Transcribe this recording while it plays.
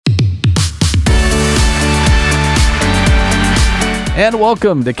And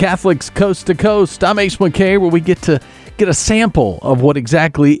welcome to Catholics Coast to Coast. I'm Ace McKay, where we get to get a sample of what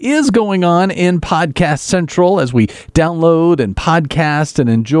exactly is going on in Podcast Central as we download and podcast and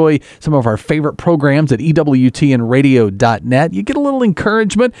enjoy some of our favorite programs at EWTNradio.net. You get a little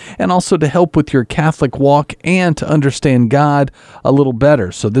encouragement and also to help with your Catholic walk and to understand God a little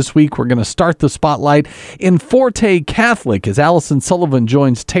better. So this week we're going to start the spotlight in Forte Catholic as Allison Sullivan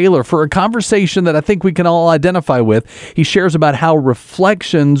joins Taylor for a conversation that I think we can all identify with. He shares about how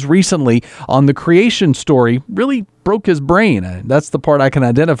reflections recently on the creation story really broke his brain. That's the part I can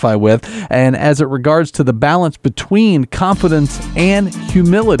identify with. And as it regards to the balance between confidence and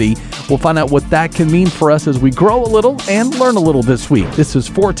humility, we'll find out what that can mean for us as we grow a little and learn a little this week. This is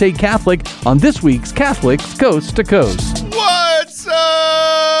Forte Catholic on this week's Catholics Coast to Coast. What's up?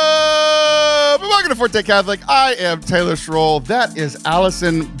 Welcome to Forte Catholic. I am Taylor Schroll. That is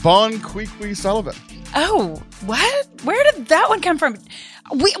Allison Sullivan. Oh, what? Where did that one come from?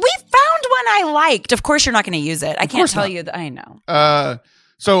 We found one I liked. Of course, you're not going to use it. I can't tell you that. I know.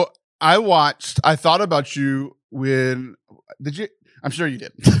 So I thought about you when, did you? I'm sure you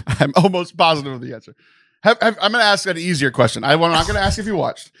did. I'm almost positive of the answer. I'm going to ask an easier question. I'm not going to ask if you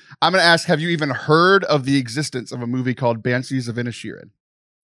watched. I'm going to ask, have you even heard of the existence of a movie called Banshees of Inisherin?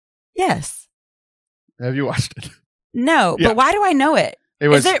 Yes. Have you watched it? No, yeah. But why do I know it?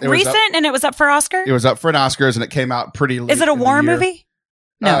 Is it recent and it was up for Oscar? It was up for an Oscars and it came out pretty late. Is it a war movie?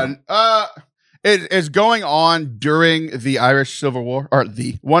 No. It is going on during the Irish Civil War, or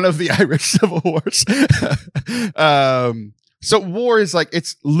one of the Irish Civil Wars. So war is like,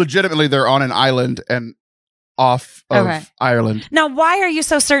 it's legitimately they're on an island and off of Ireland. Now, why are you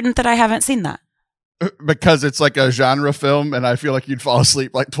so certain that I haven't seen that? Because it's like a genre film and I feel like you'd fall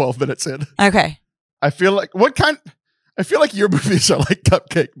asleep like 12 minutes in. Okay. I feel like your movies are like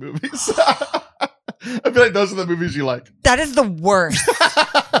cupcake movies. I feel like those are the movies you like. That is the worst.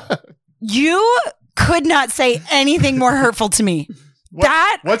 You could not say anything more hurtful to me.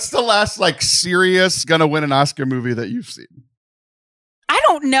 What's the last like serious gonna win an Oscar movie that you've seen? I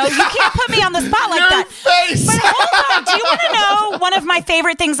don't know. You can't put me on the spot like that. Face. But hold on. Do you want to know one of my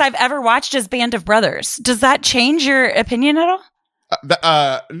favorite things I've ever watched is Band of Brothers? Does that change your opinion at all?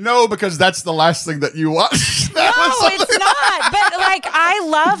 No, because that's the last thing that you watched. No, it's not. But like, I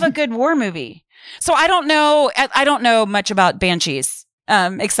love a good war movie. So I don't know much about Banshees,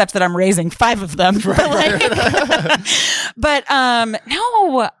 except that I'm raising 5 of them. But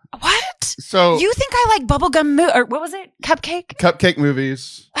no, what? So you think I like bubblegum or what was it? Cupcake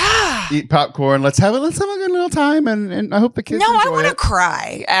movies. Eat popcorn. Let's have a good little time, and I hope the kids. No, enjoy I want to it.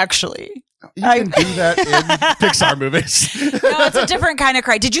 cry. Actually, you can do that in Pixar movies. No, it's a different kind of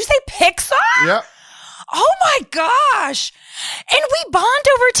cry. Did you say Pixar? Yeah. Oh my gosh. And we bond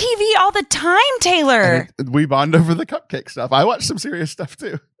over TV all the time, Taylor. And we bond over the cupcake stuff. I watch some serious stuff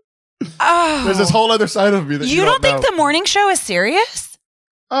too. Oh. There's this whole other side of me that you don't think know. The morning show is serious?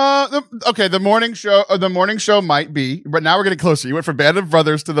 The morning show might be, but now we're getting closer. You went from Band of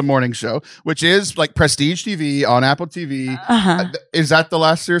Brothers to the morning show, which is like prestige TV on Apple TV. Is that the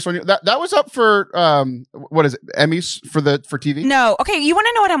last serious one? That was up for what is it? Emmys for TV? No. Okay, you want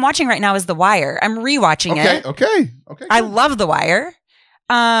to know what I'm watching right now is The Wire. I'm rewatching it. Okay. I love The Wire.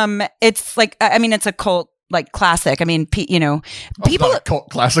 It's like it's a cult like classic. I mean, people. It's not a cult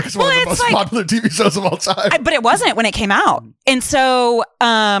classic. It's one of the most popular TV shows of all time. But it wasn't when it came out, and so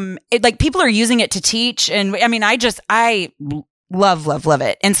people are using it to teach. And I mean, I love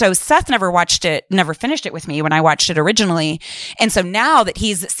it. And so Seth never finished it with me when I watched it originally. And so now that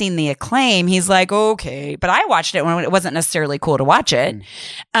he's seen the acclaim, he's like, okay. But I watched it when it wasn't necessarily cool to watch it.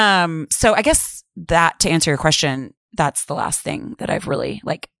 So I guess that to answer your question, that's the last thing that I've really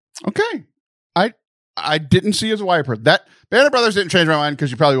like. Okay. I didn't see as a Wire person. That Band of Brothers didn't change my mind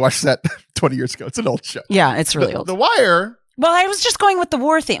because you probably watched that 20 years ago. It's an old show. Yeah, it's really old. The Wire. Well, I was just going with the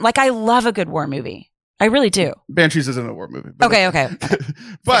war theme. Like, I love a good war movie. I really do. Banshees isn't a war movie. Okay.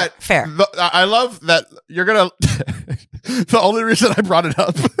 But fair. I love that you're going to... The only reason I brought it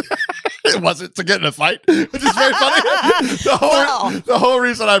up, it wasn't to get in a fight, which is very funny. The whole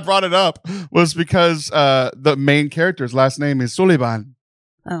reason I brought it up was because the main character's last name is Sullivan.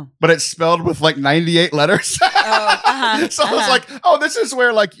 Oh. But it's spelled with like 98 letters. So I was like, oh, this is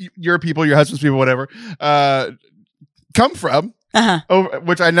where like your people, your husband's people, whatever, come from.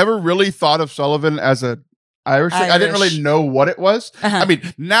 Which I never really thought of Sullivan as a Irish. I didn't really know what it was. I mean,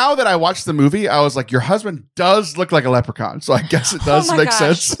 now that I watched the movie, I was like, your husband does look like a leprechaun. So I guess it does make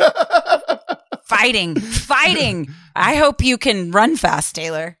sense. Fighting. I hope you can run fast,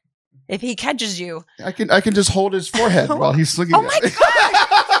 Taylor. If he catches you, I can just hold his forehead while he's slinging it. Oh my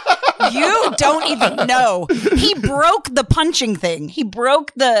God. You don't don't even know. He broke the punching thing. He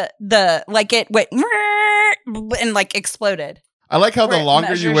broke the like it went and like exploded. I like how the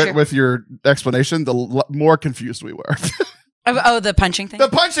longer you went with your explanation, the more confused we were. Oh, the punching thing? The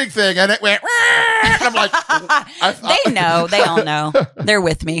punching thing, and it went. And I'm like, they know. They all know. They're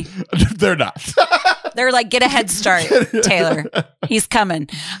with me. They're not. They're like, get a head start, Taylor. He's coming.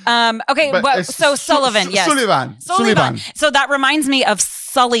 Okay, so Sullivan, yes. Sullivan. So that reminds me of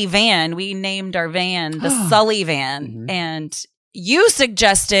Sullivan. We named our van the Sullivan. Mm-hmm. And you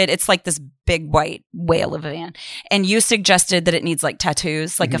suggested, it's like this big white whale of a van. And you suggested that it needs like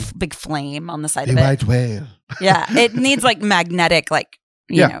tattoos, like a big flame on the side of it. White whale. Yeah, it needs like magnetic, like,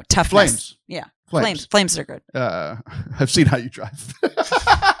 you know, toughness. Flames. Yeah, flames are good. I've seen how you drive.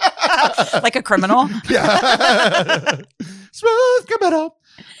 Like a criminal? Yeah. Smooth criminal.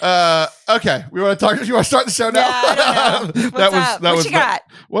 Okay, you want to start the show now? Yeah, I don't know. What you got?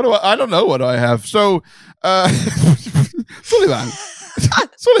 I don't know what I have. So, Sullivan.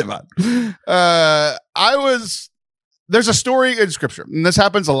 There's a story in scripture, and this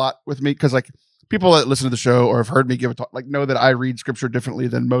happens a lot with me because like people that listen to the show or have heard me give a talk, like know that I read scripture differently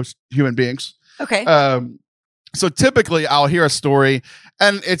than most human beings. Okay. So typically I'll hear a story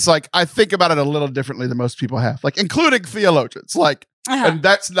and it's like, I think about it a little differently than most people have, like including theologians, like, and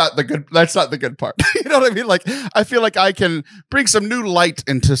that's not the good part. You know what I mean? Like, I feel like I can bring some new light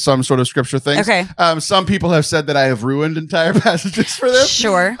into some sort of scripture things. Okay. Some people have said that I have ruined entire passages for them.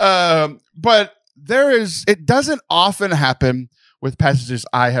 Sure. But it doesn't often happen with passages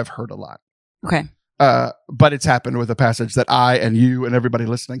I have heard a lot. Okay. But it's happened with a passage that I and you and everybody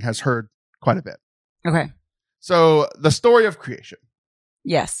listening has heard quite a bit. Okay. So the story of creation.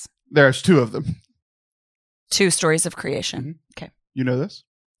 Yes. There's two of them. Two stories of creation. Mm-hmm. Okay. You know this?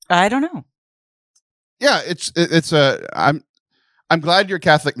 I don't know. Yeah, I'm glad you're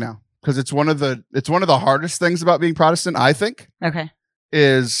Catholic now because it's one of the hardest things about being Protestant, I think. Okay.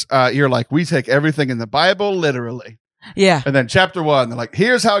 Is you're like, we take everything in the Bible literally. Yeah. And then chapter 1, they're like,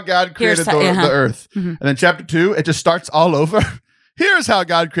 here's how God created the earth. Mm-hmm. And then chapter 2, it just starts all over. Here's how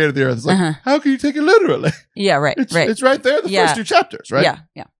God created the earth. It's like, how can you take it literally? Yeah, right. It's right there, the first two chapters, right? Yeah,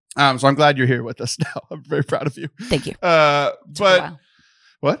 yeah. So I'm glad you're here with us now. I'm very proud of you. Thank you. But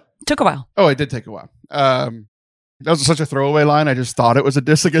what? Took a while. Oh, it did take a while. That was such a throwaway line. I just thought it was a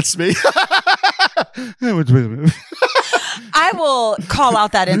diss against me. I will call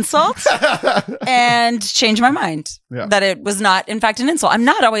out that insult and change my mind that it was not, in fact, an insult. I'm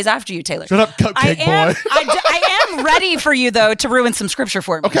not always after you, Taylor. Shut up, cupcake boy. I am ready for you, though, to ruin some scripture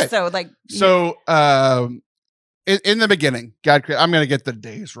for me. Okay. In the beginning, God created, I'm going to get the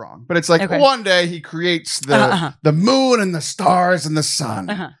days wrong, but it's like one day he creates the moon and the stars and the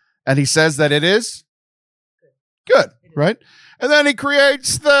sun. And he says that it is good, right? And then he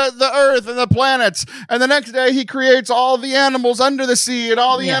creates the earth and the planets. And the next day he creates all the animals under the sea and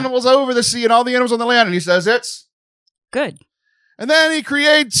all the animals over the sea and all the animals on the land. And he says it's good. And then he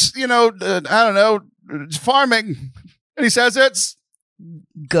creates, farming. And he says it's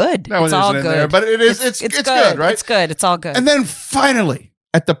good. That it's all good. There, but it is, it's good, right? It's good. It's all good. And then finally,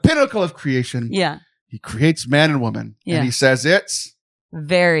 at the pinnacle of creation, he creates man and woman. And he says it's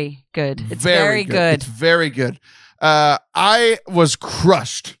very good. It's very good. It's very good. I was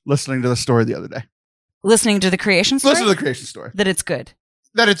crushed listening to the story the other day. Listening to the creation story? Listen to the creation story. That it's good.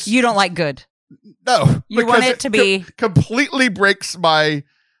 That it's... You don't like good. No. You want it to be... completely breaks my...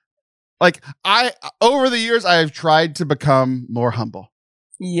 Like, over the years, I have tried to become more humble.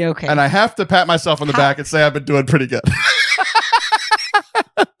 Yeah, okay. And I have to pat myself on the back and say I've been doing pretty good.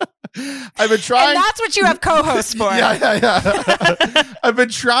 I've been trying. And that's what you have co-hosts for. Yeah. I've been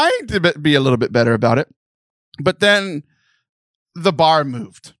trying to be a little bit better about it. But then the bar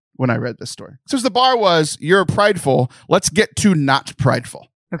moved when I read this story. So the bar was, you're prideful. Let's get to not prideful.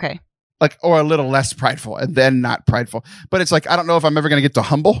 Okay. Like, or a little less prideful and then not prideful. But it's like, I don't know if I'm ever going to get to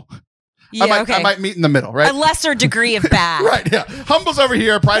humble. Yeah, I might meet in the middle, right? A lesser degree of bad. Right, yeah. Humble's over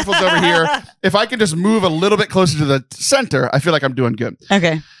here, prideful's over here. If I can just move a little bit closer to the center, I feel like I'm doing good.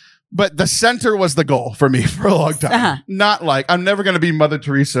 Okay. But the center was the goal for me for a long time. Not like, I'm never going to be Mother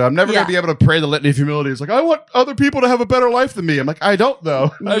Teresa. I'm never going to be able to pray the litany of humility. It's like, I want other people to have a better life than me. I'm like, I don't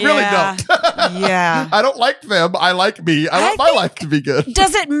though. I really don't. Yeah. I don't like them. I like me. I want my life to be good.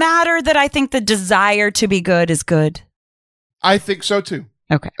 Does it matter that I think the desire to be good is good? I think so too.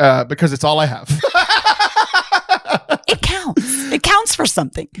 Okay. Because it's all I have. It counts. It counts for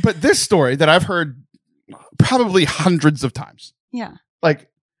something. But this story that I've heard probably hundreds of times. Yeah. Like,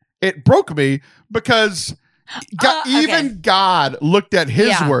 it broke me because God looked at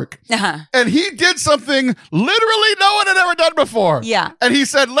his work and he did something literally no one had ever done before. Yeah. And he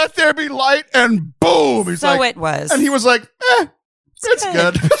said, let there be light, and boom. He's so like, it was. And he was like, it's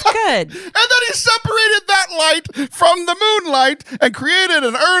good. It's good. And then he separated that light from the moonlight and created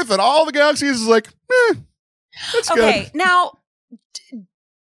an earth and all the galaxies. Is like, it's good. Okay, now,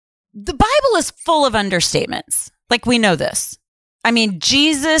 the Bible is full of understatements. Like, we know this. I mean,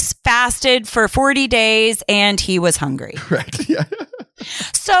 Jesus fasted for 40 days and he was hungry. Right. Yeah.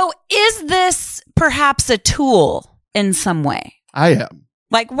 So is this perhaps a tool in some way? I am.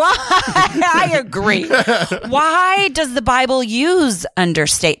 Like, why? I agree. Why does the Bible use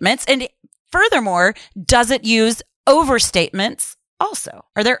understatements? And furthermore, does it use overstatements also?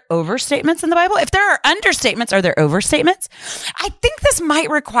 Are there overstatements in the Bible? If there are understatements, are there overstatements? I think this might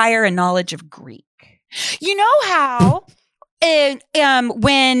require a knowledge of Greek. You know how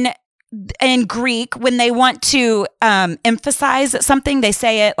when in Greek, when they want to emphasize something, they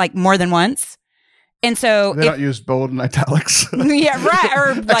say it like more than once. And so they don't use bold and italics. Yeah, right.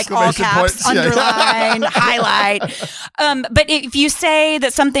 Or like all caps, underline, highlight. But if you say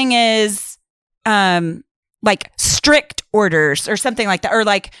that something is like strict orders or something like that, or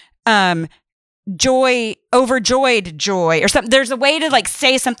like overjoyed joy or something. There's a way to like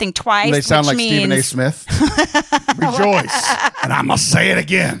say something twice. They sound which like means... Stephen A. Smith. Rejoice. And I must say it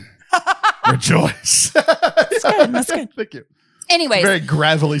again. Rejoice. That's good. That's good. Thank you. Anyways. Very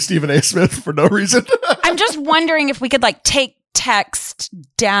gravelly Stephen A. Smith for no reason. I'm just wondering if we could like take text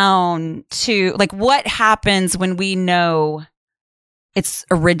down to like what happens when we know its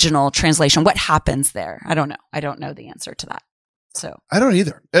original translation. What happens there? I don't know. I don't know the answer to that. So I don't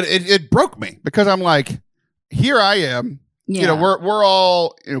either. It broke me because I'm like, here I am. Yeah. You know, we're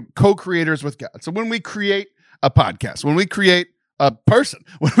all co-creators with God. So when we create a podcast, when we create a person,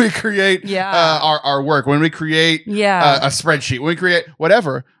 when we create our work, when we create a spreadsheet, when we create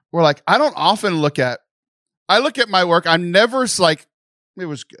whatever, we're like, I look at my work. I'm never like, it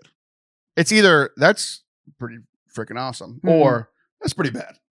was good. It's either that's pretty freaking awesome or that's pretty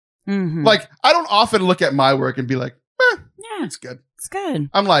bad. Mm-hmm. Like, I don't often look at my work and be like, it's good. It's good.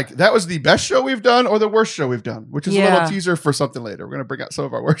 I'm like, that was the best show we've done or the worst show we've done, which is a little teaser for something later. We're going to bring out some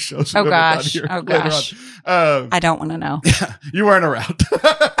of our worst shows. Oh, gosh. I don't want to know. Yeah, you weren't around.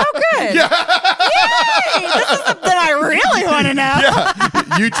 Oh, good. Yeah. Yay! This is something I really want to know.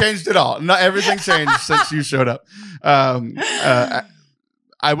 Yeah. You changed it all. Not everything changed since you showed up. I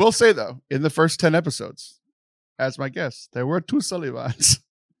will say, though, in the first 10 episodes, as my guest, there were 2 Sullivans.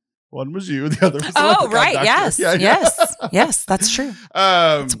 One was you, the other was the Leprechaun right. doctor. Yes. Yes. Yes, that's true.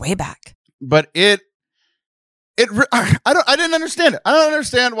 It's way back. But I didn't understand it. I don't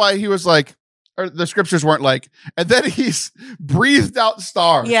understand why he was like, or the scriptures weren't like, and then he's breathed out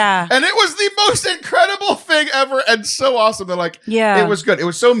stars. Yeah. And it was the most incredible thing ever and so awesome. They're like, it was good. It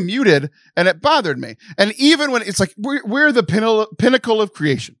was so muted and it bothered me. And even when it's like, we're the pinnacle of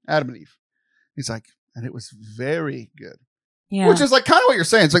creation, Adam and Eve. He's like, and it was very good. Yeah. Which is like kind of what you're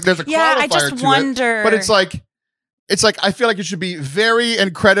saying. It's like there's a qualifier I just to wonder. it. But it's like I feel like it should be very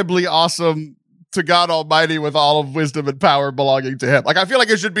incredibly awesome to God Almighty with all of wisdom and power belonging to him. Like I feel like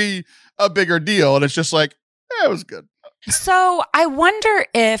it should be a bigger deal. And it's just like, it was good. So I wonder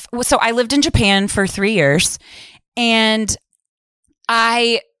so I lived in Japan for 3 years and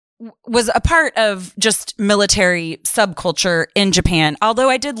I was a part of just military subculture in Japan. Although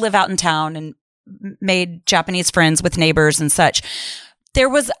I did live out in town and made Japanese friends with neighbors and such.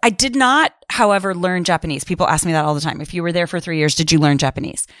 I did not, however, learn Japanese. People ask me that all the time. If you were there for 3 years, did you learn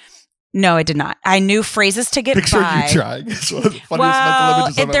Japanese? No, I did not. I knew phrases to get Picture by. You trying. It's one of the funniest mental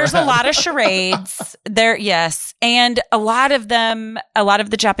images I've there's ever a lot of charades there. Yes. And a lot of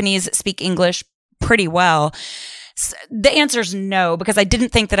the Japanese speak English pretty well. So the answer is no, because I didn't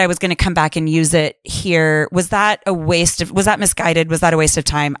think that I was going to come back and use it here. Was that misguided? Was that a waste of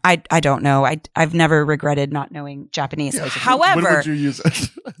time? I don't know. I've never regretted not knowing Japanese. Yeah, However, when would you use it?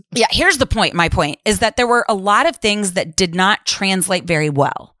 Yeah, here's the point. My point is that there were a lot of things that did not translate very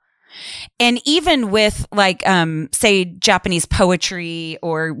well. And even with like, say Japanese poetry,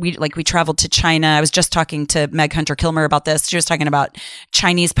 or we traveled to China. I was just talking to Meg Hunter-Kilmer about this. She was talking about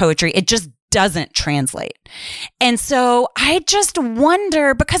Chinese poetry. It just doesn't translate. And so I just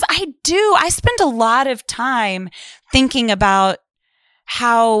wonder, because I spend a lot of time thinking about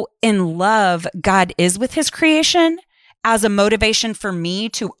how in love God is with his creation as a motivation for me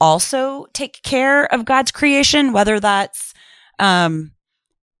to also take care of God's creation, whether that's,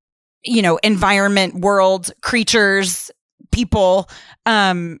 environment, world, creatures, people.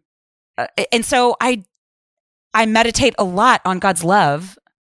 And so I meditate a lot on God's love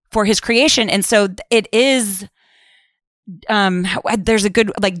for his creation. And so it is, there's a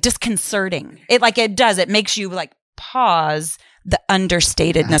good, like, disconcerting. It makes you like pause the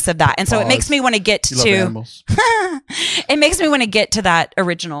understatedness of that. And so it makes me want to get to, it makes me want to get to that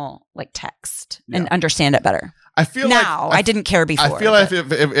original like text and understand it better. I feel now, I didn't care before. I feel like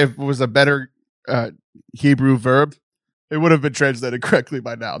if it was a better Hebrew verb, it would have been translated correctly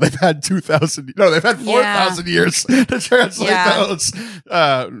by now. They've had 2,000. No, they've had 4,000 years to translate those.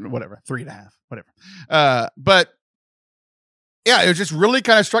 Whatever, 3.5, whatever. But yeah, it just really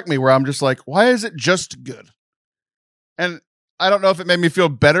kind of struck me where I'm just like, why is it just good? And I don't know if it made me feel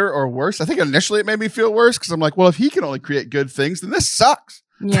better or worse. I think initially it made me feel worse because I'm like, well, if he can only create good things, then this sucks.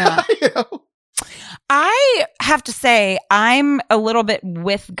 Yeah. I have to say, I'm a little bit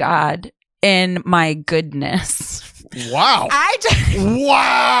with God in my goodness. Wow.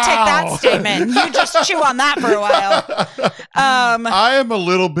 Wow. Take that statement. You just chew on that for a while. I am a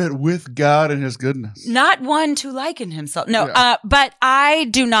little bit with God and his goodness. Not one to liken himself. No, but I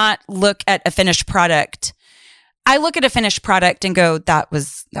do not look at a finished product. I look at a finished product and go, that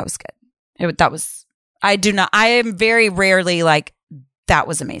was good. I am very rarely like, that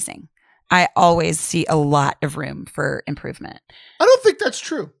was amazing. I always see a lot of room for improvement. I don't think that's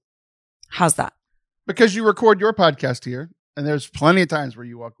true. How's that? Because you record your podcast here, and there's plenty of times where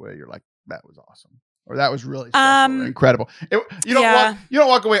you walk away, you're like, that was awesome. Or that was really special or incredible. You don't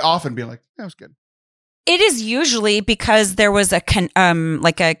walk away often being like, that was good. It is usually because there was a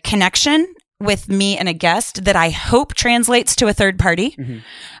connection with me and a guest that I hope translates to a third party. Mm-hmm.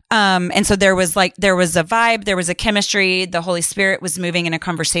 And so there was a vibe, there was a chemistry, the Holy Spirit was moving in a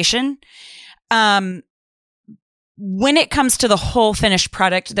conversation. When it comes to the whole finished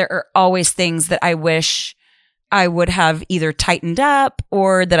product, there are always things that I wish I would have either tightened up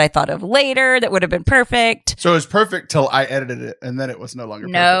or that I thought of later that would have been perfect. So it was perfect till I edited it and then it was no longer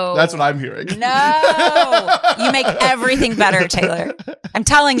perfect. That's what I'm hearing. No. You make everything better, Taylor. I'm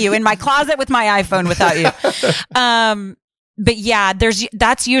telling you, in my closet with my iPhone without you. But yeah,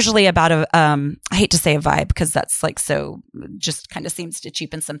 that's usually about I hate to say a vibe because that's like so just kind of seems to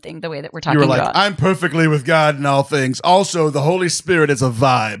cheapen something the way that we're talking about. You were like, I'm perfectly with God in all things. Also, the Holy Spirit is a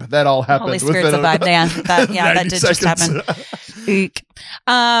vibe. That all happens. Holy Spirit's a vibe. That did just happen.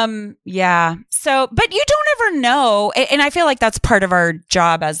 Yeah. So, but you don't ever know. And I feel like that's part of our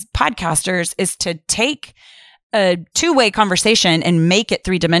job as podcasters is to take a two-way conversation and make it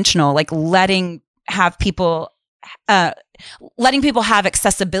three-dimensional, like letting people have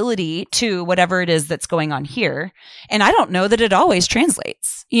accessibility to whatever it is that's going on here. And I don't know that it always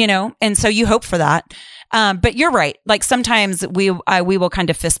translates, and so you hope for that. But you're right. Like sometimes we will kind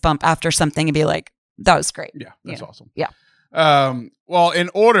of fist bump after something and be like, that was great. Yeah. That's awesome. Yeah. Well, in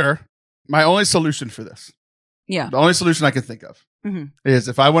order, my only solution for this, the only solution I can think of is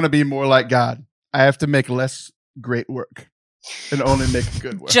if I want to be more like God, I have to make less great work. And only make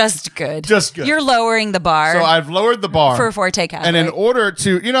good work. Just good. You're lowering the bar. So I've lowered the bar. For Forte Catholic. And in order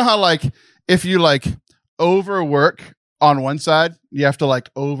to, you know how like, if you like overwork on one side, you have to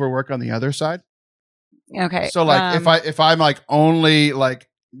like overwork on the other side? Okay. So like if I'm like only like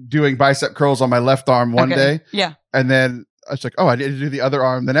doing bicep curls on my left arm one day. Yeah. And then it's like, oh, I need to do the other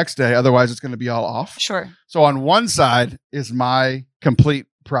arm the next day. Otherwise it's going to be all off. Sure. So on one side is my complete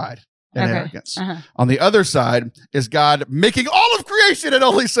pride and arrogance. On the other side is God making all of creation and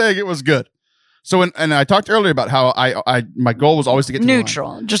only saying it was good. So, and I talked earlier about how my goal was always to get to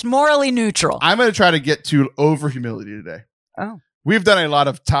neutral, just morally neutral. I'm going to try to get to over humility today. Oh, we've done a lot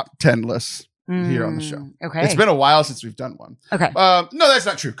of top 10 lists here on the show. Okay, it's been a while since we've done one. Okay, no, that's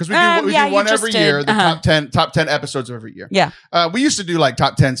not true because we do one every year. The top 10 episodes of every year. Yeah, we used to do like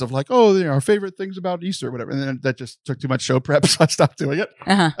top 10s of like, oh, our favorite things about Easter or whatever, and then that just took too much show prep, so I stopped doing it.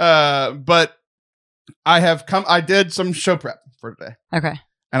 But I did some show prep for today. Okay,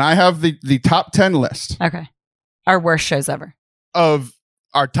 and I have the top 10 list. Okay, our worst shows ever. Of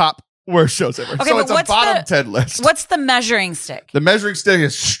our top worst shows ever. Okay, so it's a bottom 10 list. What's the measuring stick? The measuring stick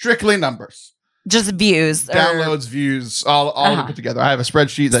is strictly numbers. Just views. Downloads, views, all put together. I have a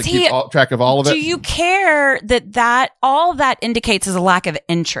spreadsheet that keeps track of all of it. Do you care that all that indicates is a lack of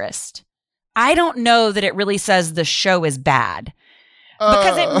interest? I don't know that it really says the show is bad.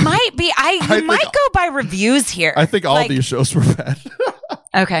 Because it might be. You might go by reviews here. I think all these shows were bad.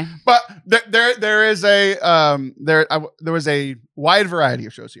 Okay. But there is there was a wide variety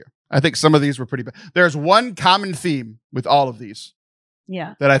of shows here. I think some of these were pretty bad. There's one common theme with all of these.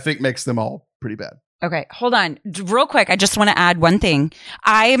 Yeah. That I think makes them all pretty bad. Okay, hold on. Real quick, I just want to add one thing.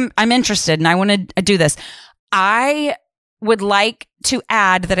 I'm interested and I want to do this. I would like to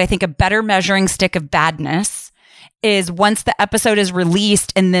add that I think a better measuring stick of badness is once the episode is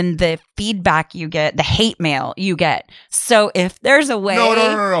released and then the feedback you get, the hate mail you get. So if there's a way.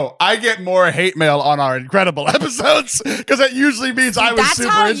 No. I get more hate mail on our incredible episodes because that usually means I was super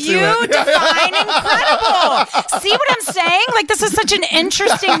into it. That's how you define incredible. See what I'm saying? Like, this is such an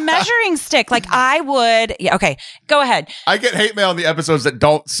interesting measuring stick. Like, I would. Yeah, okay, go ahead. I get hate mail on the episodes that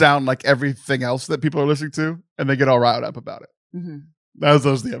don't sound like everything else that people are listening to, and they get all riled up about it. Mm-hmm. Those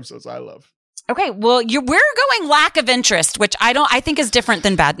are the episodes I love. Okay, well, we're going lack of interest, which I think is different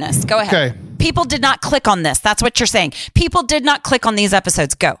than badness. Go ahead. Okay. People did not click on this. That's what you're saying. People did not click on these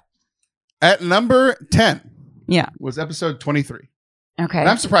episodes. Go. At number 10 yeah, was episode 23. Okay. And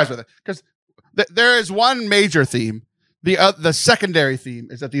I'm surprised with it because there is one major theme. The secondary theme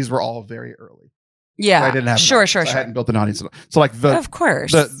is that these were all very early. Yeah. So I didn't have sure. I hadn't built an audience. So like of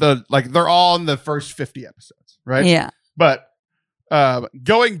course. They're all in the first 50 episodes, right? Yeah. But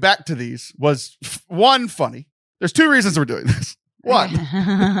going back to these was one, funny. There's two reasons we're doing this. One,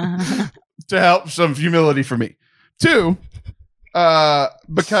 to help some humility for me. Two,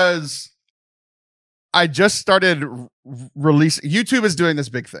 because I just started releasing. YouTube is doing this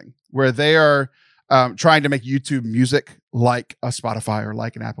big thing where they are trying to make YouTube music like a Spotify or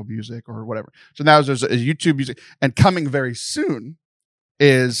like an Apple Music or whatever. So now there's a YouTube music, and coming very soon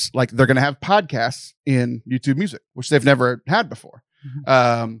is like they're going to have podcasts in YouTube Music, which they've never had before.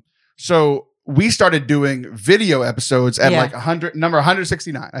 Mm-hmm. So we started doing video episodes at like number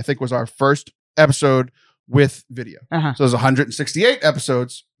 169, I think was our first episode with video. Uh-huh. So there's 168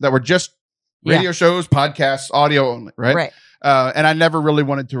 episodes that were just radio shows, podcasts, audio only, right? Right. And I never really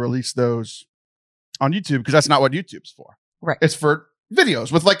wanted to release those on YouTube because that's not what YouTube's for. Right. It's for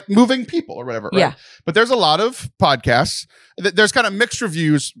videos with like moving people or whatever. Right? Yeah. But there's a lot of podcasts. There's kind of mixed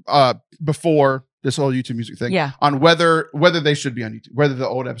reviews before this whole YouTube music thing on whether they should be on YouTube, whether the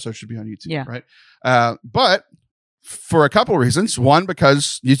old episodes should be on YouTube. Yeah. Right. But for a couple of reasons. One,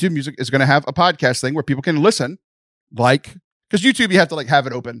 because YouTube Music is going to have a podcast thing where people can listen, like, because YouTube, you have to like have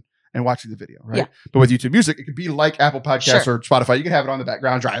it open and watching the video, right? Yeah. But with YouTube Music, it could be like Apple Podcasts or Spotify. You can have it on the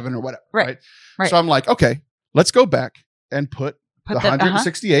background driving or whatever, right? So I'm like, okay, let's go back and put the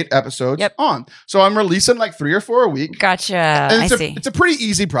 168 episodes on. So I'm releasing like 3 or 4 a week. Gotcha. And it's a pretty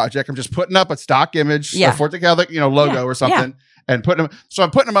easy project. I'm just putting up a stock image, a Forte Catholic, logo or something, and putting them. So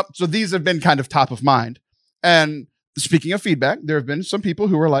I'm putting them up. So these have been kind of top of mind. And speaking of feedback, there have been some people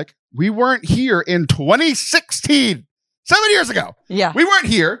who were like, we weren't here in 2016, 7 years ago. Yeah. We weren't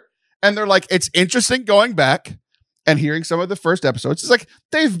here. And they're like, it's interesting going back and hearing some of the first episodes. It's like,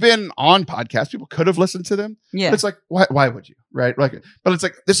 they've been on podcasts. People could have listened to them. Yeah. But it's like, why would you? Right. Like, but it's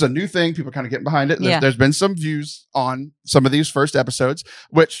like, this is a new thing. People kind of getting behind it. There's been some views on some of these first episodes,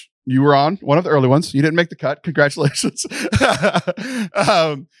 which you were on one of the early ones. You didn't make the cut. Congratulations.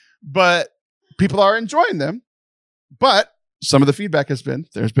 But people are enjoying them. But some of the feedback has been,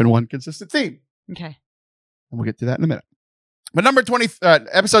 there's been one consistent theme. Okay. And we'll get to that in a minute. But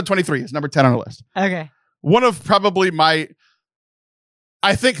episode 23 is number 10 on the list. Okay. One of probably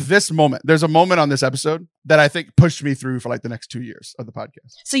I think there's a moment on this episode that I think pushed me through for like the next 2 years of the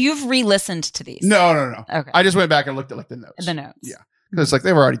podcast. So you've re-listened to these? No. Okay. I just went back and looked at like the notes. The notes. Yeah. Because it's like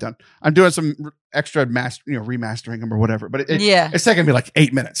they were already done. I'm doing some extra remastering them or whatever. But it's taking me like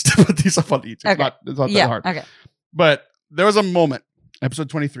 8 minutes to put these up on YouTube. Okay. It's not that hard. Okay. But there was a moment, episode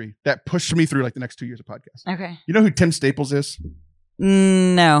 23, that pushed me through like the next 2 years of podcast. Okay. You know who Tim Staples is?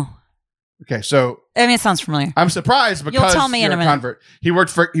 No. Okay, so I mean, it sounds familiar. I'm surprised because you'll tell me in a minute. Convert. He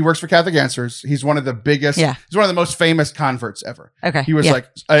works for Catholic Answers. He's one of the biggest. Yeah. He's one of the most famous converts ever. Okay. He was like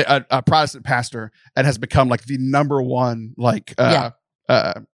a Protestant pastor and has become like the number one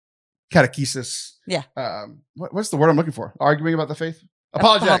catechesis. Yeah. What's the word I'm looking for? Arguing about the faith.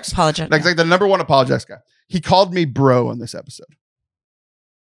 Apologetics. Apologetics. Like the number one apologetics guy. He called me bro on this episode.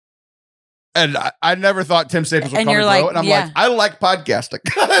 And I never thought Tim Staples would call me bro. And I'm like, I like podcasting.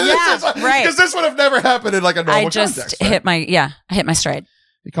 Right. Because this would have never happened in like a normal context. I just hit my stride.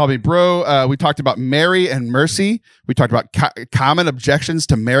 He called me bro. We talked about Mary and mercy. We talked about common objections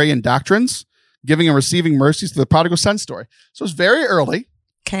to Marian doctrines, giving and receiving mercies to the prodigal son story. So it was very early.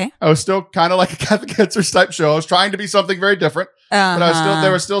 Okay. I was still kind of like a Catholic Answers type show. I was trying to be something very different, but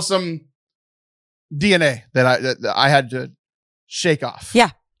there was still some DNA that I had to shake off. Yeah.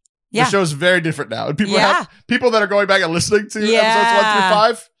 The show's very different now. And people that are going back and listening to episodes 1 through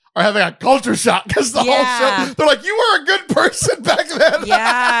 5 are having a culture shock because the whole show, they're like, you were a good person back then.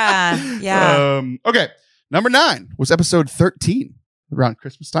 Yeah. Okay. Number 9 was episode 13. Around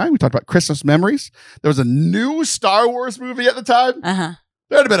Christmas time, we talked about Christmas memories. There was a new Star Wars movie at the time.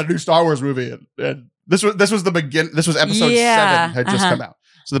 There had been a new Star Wars movie, and this was the begin. This was episode 7 had just come out.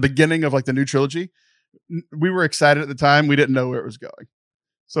 So the beginning of like the new trilogy. we were excited at the time. We didn't know where it was going.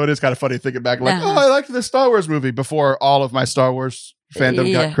 So it is kind of funny thinking back, like, I liked this Star Wars movie before all of my Star Wars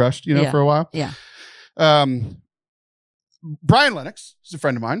fandom got crushed, for a while. Yeah. Brian Lennox is a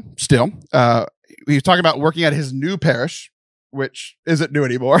friend of mine still. He was talking about working at his new parish, which isn't new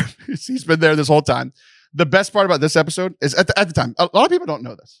anymore. He's been there this whole time. The best part about this episode is at the time, a lot of people don't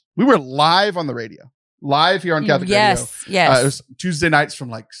know this. We were live on the radio, live here on Catholic Radio. Yes. It was Tuesday nights from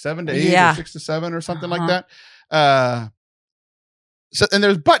like 7 to 8 or 6 to 7 or something like that. So, and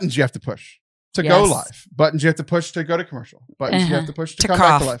there's buttons you have to push to go live. Buttons you have to push to go to commercial. Buttons you have to push to come cough.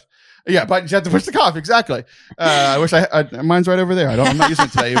 back to life. Yeah, buttons you have to push to cough. Exactly. I wish mine's right over there. I'm not using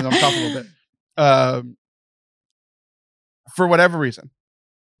it today, even though I'm coughing a little bit. For whatever reason.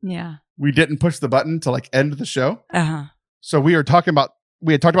 Yeah. We didn't push the button to like end the show. So we had talked about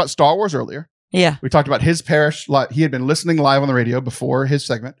Star Wars earlier. Yeah. We talked about his parish. He had been listening live on the radio before his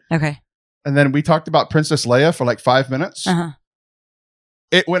segment. Okay. And then we talked about Princess Leia for like 5 minutes.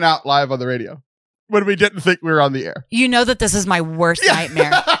 It went out live on the radio when we didn't think we were on the air. You know that this is my worst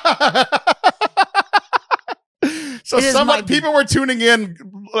nightmare. So people were tuning in,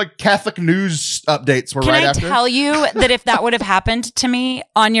 like Catholic news updates were right after. Can I tell you that if that would have happened to me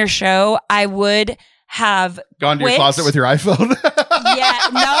on your show, I would have gone to your closet with your iPhone?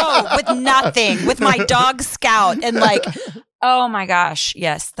 With nothing, with my dog Scout, and like, oh my gosh,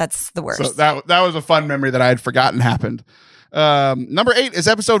 yes, that's the worst. So that was a fun memory that I had forgotten happened. Number 8 is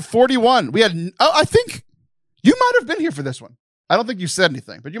episode 41. We had, I think you might have been here for this one. I don't think you said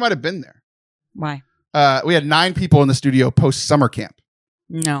anything, but you might have been there. Why? We had 9 people in the studio post summer camp.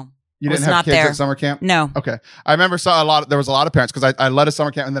 No. You didn't have kids at summer camp? No. Okay. I remember there was a lot of parents because I led a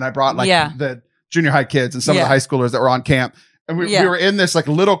summer camp and then I brought the junior high kids and some of the high schoolers that were on camp. And we were in this like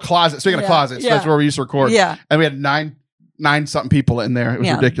little closet. Speaking of closets, that's where we used to record. Yeah. And we had nine something people in there. It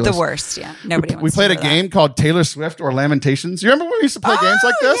was ridiculous. The worst. Yeah. Nobody wants we played a game called Taylor Swift or Lamentations. You remember when we used to play games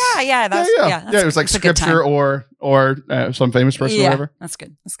like this? Yeah. It was like scripture or some famous person or whatever. That's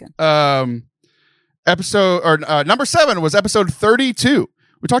good. Episode or number 7 was episode 32.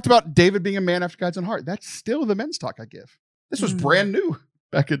 We talked about David being a man after God's own heart. That's still the men's talk I give. This was brand new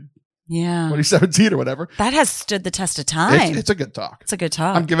back in 2017 or whatever. That has stood the test of time. It's a good talk. It's a good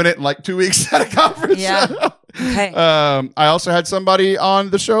talk. I'm giving it in like 2 weeks at a conference. Yeah. Okay. I also had somebody on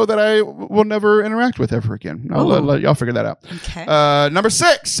the show that I will never interact with ever again. I'll let y'all figure that out. Okay. Number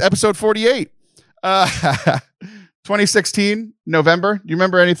 6, episode 48. 2016, November. Do you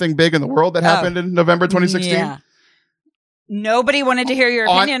remember anything big in the world that happened in November 2016? Yeah. Nobody wanted to hear your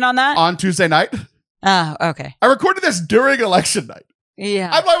opinion on that? On Tuesday night. Oh, okay. I recorded this during election night.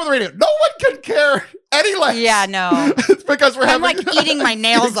 Yeah. I'm live on the radio. No one can care any less. Yeah, no. It's because I'm like eating my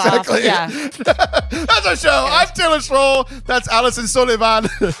nails off. Yeah. That's our show. I'm Taylor Schroll. That's Allison Sullivan.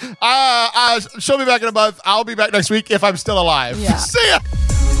 She'll be back in a month. I'll be back next week if I'm still alive. Yeah. See ya.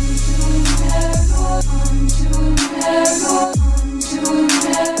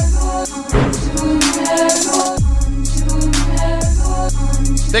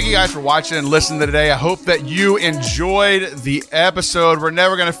 Thank you guys for watching and listening today. I hope that you enjoyed the episode. We're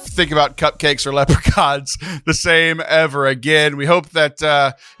never going to think about cupcakes or leprechauns the same ever again. We hope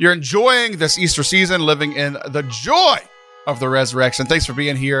that you're enjoying this Easter season, living in the joy of the resurrection. Thanks for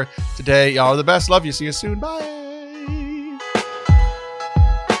being here today. Y'all are the best. Love you. See you soon. Bye.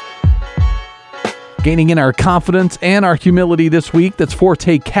 Gaining in our confidence and our humility this week. That's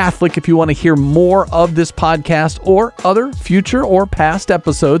Forte Catholic. If you want to hear more of this podcast or other future or past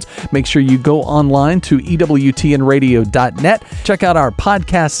episodes, make sure you go online to ewtnradio.net. Check out our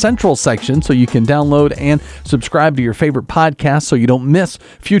Podcast Central section so you can download and subscribe to your favorite podcast so you don't miss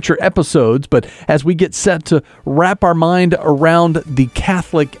future episodes. But as we get set to wrap our mind around the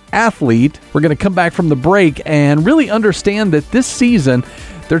Catholic athlete, we're going to come back from the break and really understand that this season,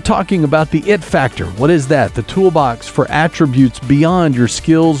 they're talking about the it factor. What is that? The toolbox for attributes beyond your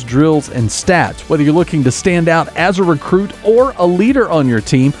skills, drills, and stats. Whether you're looking to stand out as a recruit or a leader on your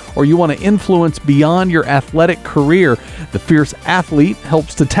team, or you want to influence beyond your athletic career, the Fierce Athlete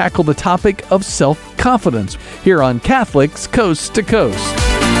helps to tackle the topic of self-confidence here on Catholics Coast to Coast.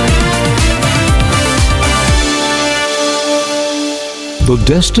 The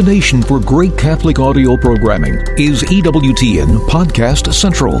destination for great Catholic audio programming is EWTN Podcast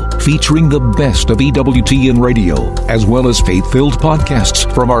Central, featuring the best of EWTN radio, as well as faith-filled podcasts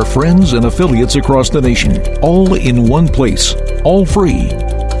from our friends and affiliates across the nation, all in one place, all free.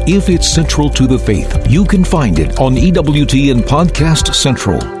 If it's central to the faith, you can find it on EWTN Podcast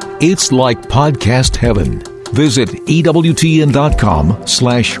Central. It's like podcast heaven. Visit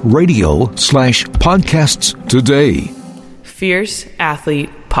EWTN.com/radio/podcasts today. Fierce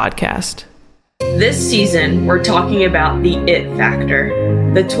Athlete Podcast. This season, we're talking about the IT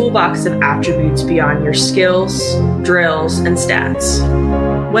factor, the toolbox of attributes beyond your skills, drills, and stats.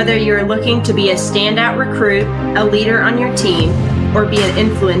 Whether you're looking to be a standout recruit, a leader on your team, or be an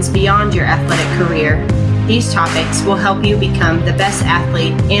influence beyond your athletic career, these topics will help you become the best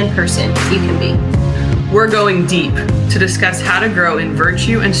athlete and person you can be. We're going deep to discuss how to grow in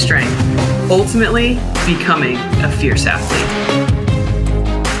virtue and strength, ultimately becoming a fierce athlete.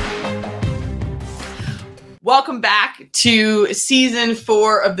 Welcome back to season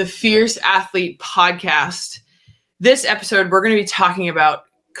 4 of the Fierce Athlete podcast. This episode, we're going to be talking about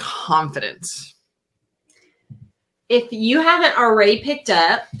confidence. If you haven't already picked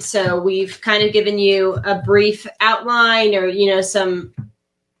up, so we've kind of given you a brief outline or, some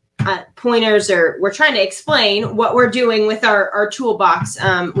pointers, or we're trying to explain what we're doing with our toolbox.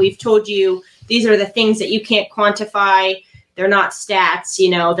 We've told you these are the things that you can't quantify. They're not stats,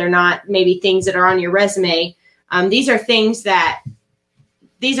 they're not maybe things that are on your resume. These are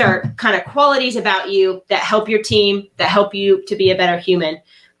kind of qualities about you that help your team, that help you to be a better human.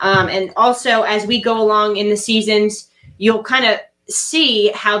 And also, as we go along in the seasons, you'll kind of see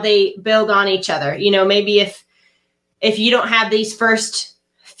how they build on each other. Maybe if you don't have these first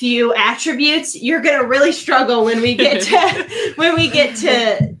few attributes, you're going to really struggle when we get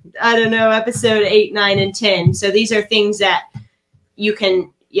to I don't know, episode 8, 9, and 10. So these are things that you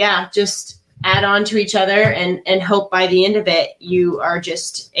can, just add on to each other and hope by the end of it, you are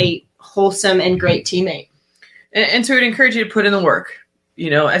just a wholesome and great teammate. And so we'd encourage you to put in the work.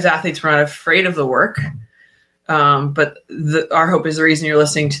 As athletes, we're not afraid of the work. But our hope is the reason you're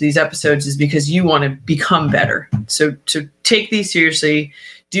listening to these episodes is because you want to become better. So to take these seriously,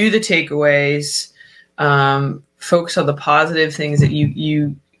 do the takeaways, focus on the positive things that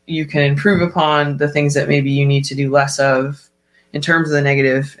you can improve upon, the things that maybe you need to do less of in terms of the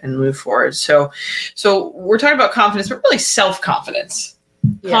negative, and move forward. So we're talking about confidence, but really self-confidence,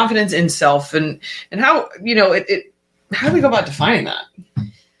 confidence in self, and how, how do we go about defining that?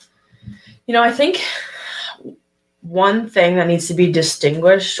 I think one thing that needs to be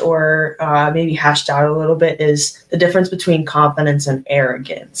distinguished or maybe hashed out a little bit is the difference between confidence and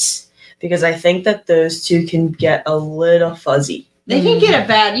arrogance, because I think that those two can get a little fuzzy. They can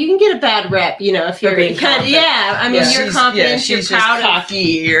get you can get a bad rep, if you're being kind of, you're confident, you're proud of cocky,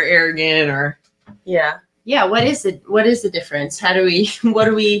 you're arrogant, or what is the difference? How do we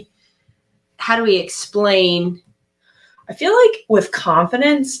explain? I feel like with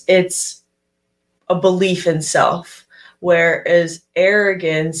confidence, it's a belief in self, whereas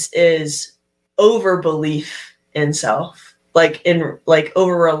arrogance is over belief in self.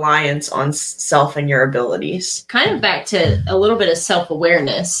 Over reliance on self and your abilities. Kind of back to a little bit of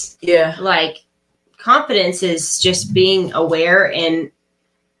self-awareness. Yeah. Confidence is just being aware and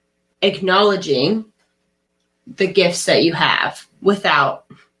acknowledging the gifts that you have without,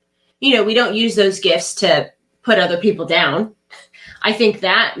 we don't use those gifts to put other people down. I think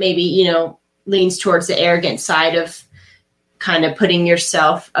that maybe, leans towards the arrogant side of kind of putting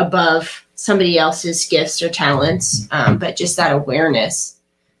yourself above somebody else's gifts or talents, but just that awareness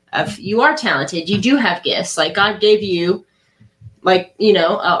of you are talented. You do have gifts. God gave you,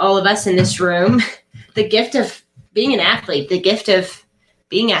 all of us in this room, the gift of being an athlete, the gift of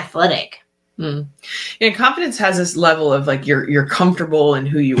being athletic. And confidence has this level of you're comfortable in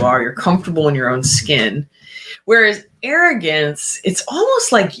who you are. You're comfortable in your own skin. Whereas arrogance, it's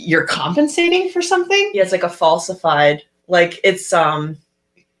almost like you're compensating for something. Yeah, it's like a falsified,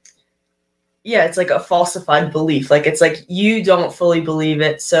 it's like a falsified belief. It's like you don't fully believe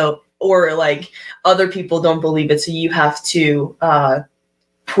it. So, or other people don't believe it. So you have to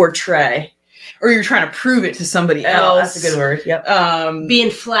portray. Or you're trying to prove it to somebody else. That's a good word. Yep.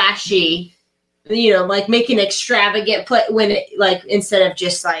 Being flashy, making extravagant play when instead of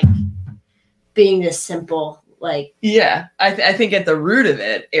just being this simple, I think at the root of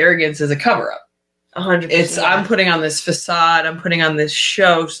it, arrogance is a cover up. 100%. I'm putting on this facade. I'm putting on this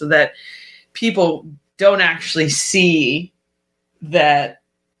show so that people don't actually see that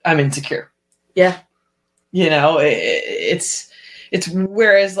I'm insecure. Yeah. It's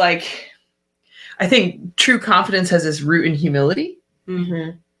whereas I think true confidence has this root in humility.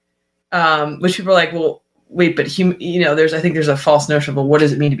 Mm-hmm. Which people are like, well, wait, but there's a false notion of, what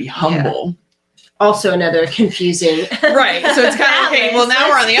does it mean to be humble? Yeah. Also another confusing. Right. So it's kind of, okay, well, now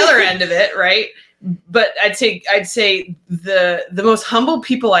we're on the other end of it. Right. But I'd say the most humble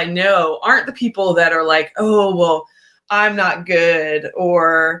people I know aren't the people that are oh, well, I'm not good,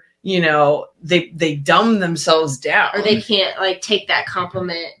 or, they dumb themselves down, or they can't take that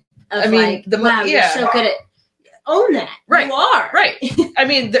compliment of wow, you're so good at, own that. Right. You are. Right.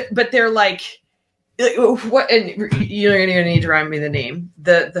 But they're what? And you're going to need to remind me the name.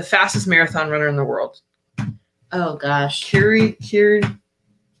 The fastest marathon runner in the world. Oh gosh, You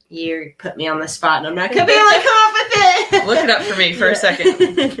put me on the spot, and I'm not gonna be able to come up with it. Look it up for me for a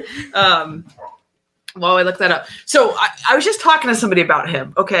second. While I look that up. So I was just talking to somebody about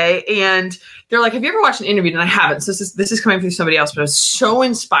him, okay? And they're like, have you ever watched an interview? And I haven't. So this is coming from somebody else, but I was so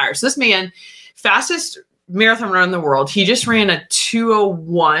inspired. So this man, fastest marathon runner in the world, he just ran a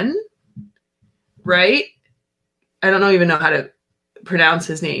 2:01, right? I don't even know how to pronounce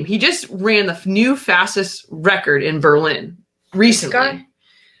his name. He just ran the new fastest record in Berlin recently.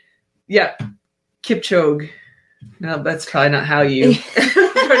 Yeah. Kipchoge. No, that's probably not how you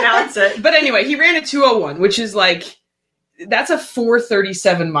pronounce it. But anyway, he ran a 2:01, which is like, that's a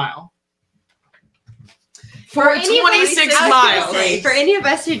 4:37 mile. For 26 miles. For any of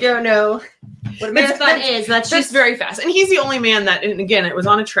us who don't know what a marathon is, that's just very fast. And he's the only man that, and again, it was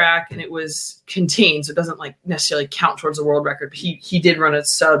on a track and it was contained, so it doesn't like necessarily count towards the world record, but he did run a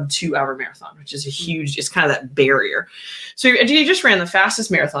sub 2-hour marathon, which is a huge, it's kind of that barrier. So he just ran the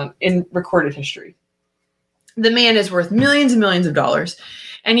fastest marathon in recorded history. The man is worth millions and millions of dollars,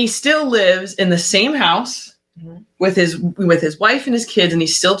 and he still lives in the same house with his wife and his kids, and he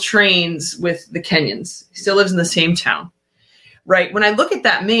still trains with the Kenyans. He still lives in the same town. Right? When I look at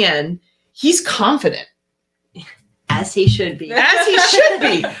that man, he's confident. As he should be. As he should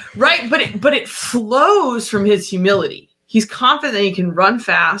be. Right? But it flows from his humility. He's confident that he can run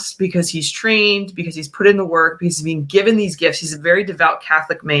fast because he's trained, because he's put in the work, because he's being given these gifts. He's a very devout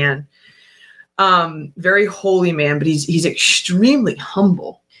Catholic man. Very holy man, but he's extremely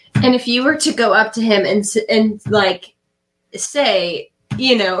humble. And if you were to go up to him and like say,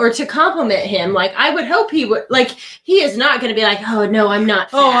 or to compliment him, like I would hope he would, like he is not going to be like, oh no, I'm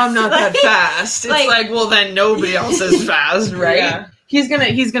not fast. Oh, I'm not that fast. It's like, well, then nobody else is fast, right? Yeah. He's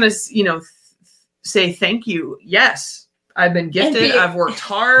gonna, say thank you. Yes, I've been gifted. I've worked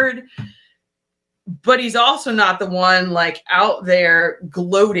hard. But he's also not the one like out there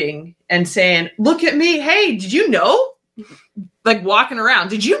gloating and saying, look at me. Hey, did you know? Like walking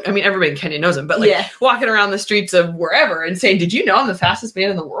around. Everybody in Kenya knows him, but walking around the streets of wherever and saying, did you know I'm the fastest man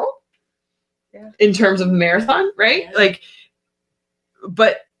in the world? Yeah. In terms of the marathon, right? Yeah. Like,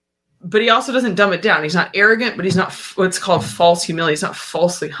 but he also doesn't dumb it down. He's not arrogant, but he's not what's called false humility. He's not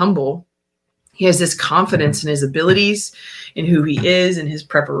falsely humble. He has this confidence in his abilities, in who he is, in his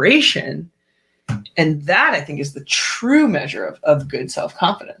preparation. And that, I think, is the true measure of good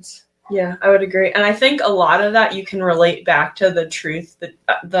self-confidence. Yeah, I would agree. And I think a lot of that you can relate back to the truth,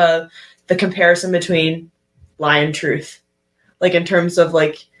 the comparison between lie and truth. Like in terms of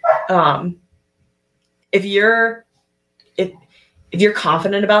like, if you're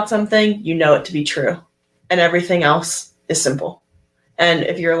confident about something, you know it to be true. And everything else is simple. And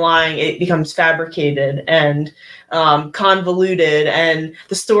if you're lying, it becomes fabricated and convoluted, and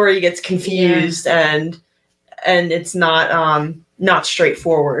the story gets confused, and it's not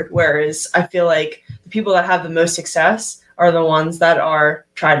straightforward. Whereas I feel like the people that have the most success are the ones that are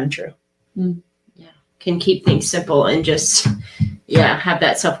tried and true. Yeah, can keep things simple and just have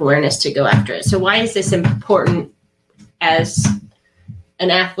that self-awareness to go after it. So why is this important as an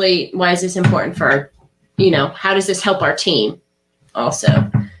athlete? Why is this important for how does this help our team? Also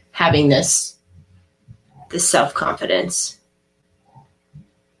having this self-confidence,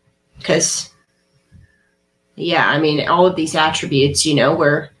 because all of these attributes,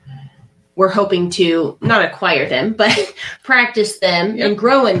 we're hoping to not acquire them, but practice them and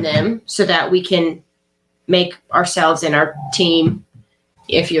grow in them so that we can make ourselves and our team,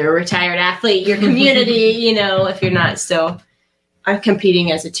 if you're a retired athlete, your community, if you're not still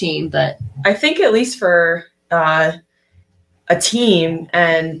competing as a team. But I think at least for a team,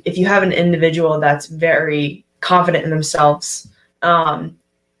 and if you have an individual that's very confident in themselves,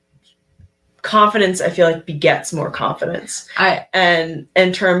 confidence, I feel like, begets more confidence. And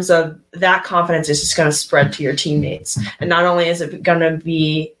in terms of that confidence is just going to spread to your teammates. And not only is it going to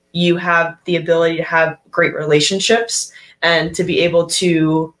be, you have the ability to have great relationships and to be able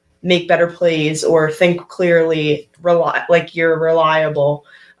to make better plays or think clearly, like you're reliable.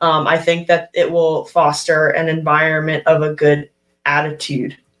 I think that it will foster an environment of a good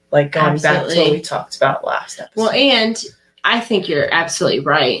attitude, like going back to what we talked about last episode. Well, and I think you're absolutely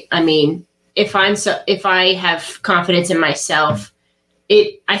right. If I have confidence in myself,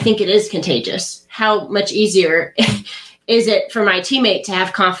 I think it is contagious. How much easier is it for my teammate to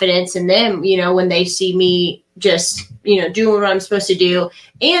have confidence in them, when they see me just, doing what I'm supposed to do.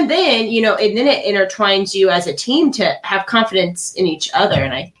 And then, and then it intertwines you as a team to have confidence in each other.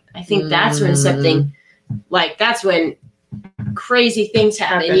 And I think that's when something like, that's when crazy things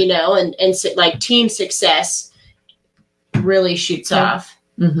happen, you know, and so, like team success really shoots off.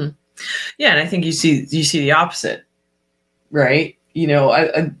 Mm-hmm. Yeah, and I think you see the opposite, right? You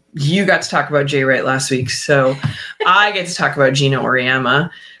know, you got to talk about Jay Wright last week, so I get to talk about Gino Auriemma,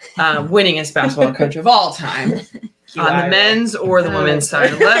 winningest basketball coach of all time on the men's or the women's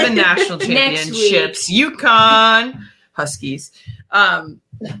side. 11 national championships, UConn Huskies.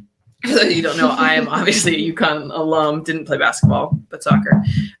 You don't know, I am obviously a UConn alum, didn't play basketball, but soccer.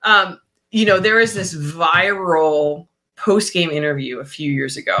 You know, there is this viral post-game interview a few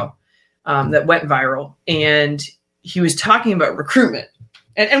years ago that went viral, and he was talking about recruitment.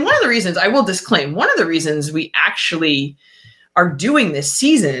 And one of the reasons, I will disclaim, one of the reasons we actually are doing this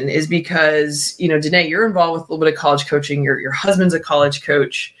season is because, you know, Danae, you're involved with a little bit of college coaching. Your husband's a college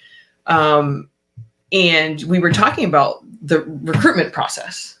coach. And we were talking about the recruitment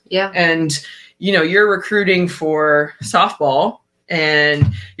process. Yeah. And, you know, you're recruiting for softball,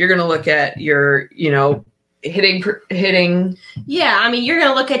 and you're going to look at your, you know, hitting. Yeah. I mean, you're going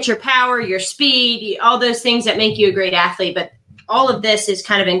to look at your power, your speed, all those things that make you a great athlete. But all of this is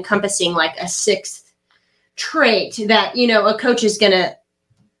kind of encompassing like a sixth trait that, you know, a coach is going to,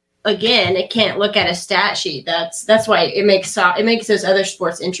 again, it can't look at a stat sheet. That's why it makes those other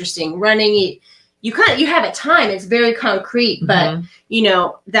sports interesting. Running, you have a time, it's very concrete, but you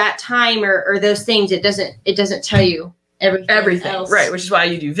know, that time or those things, it doesn't tell you everything else. Right, which is why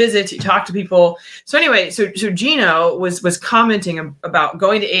you do visits, you talk to people. So anyway, so Gino was commenting about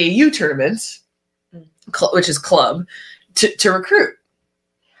going to AAU tournaments, which is club, to recruit.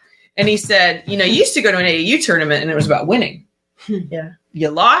 And he said, you know, you used to go to an AAU tournament and it was about winning. Yeah. You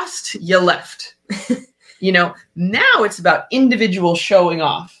lost, you left. You know, now it's about individual showing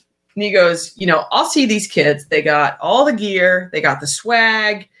off. And he goes, you know, I'll see these kids. They got all the gear. They got the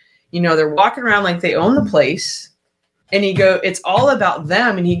swag. You know, they're walking around like they own the place. And it's all about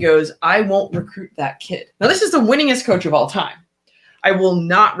them. And he goes, I won't recruit that kid. Now, this is the winningest coach of all time. I will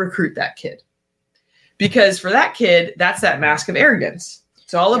not recruit that kid. Because for that kid, that's that mask of arrogance.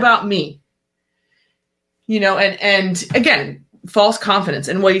 It's all about me. You know, and again, false confidence.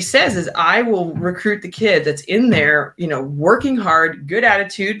 And what he says is, I will recruit the kid that's in there, you know, working hard, good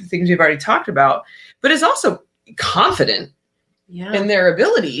attitude, the things we've already talked about, but is also confident in their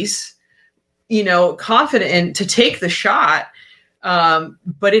abilities, you know, confident to take the shot.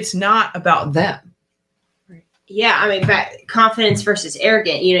 But it's not about them. Yeah. I mean, confidence versus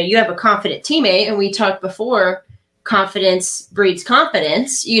arrogant, you know, you have a confident teammate, and we talked before, confidence breeds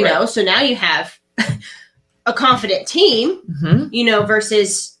confidence, you know, so now you have a confident team, you know,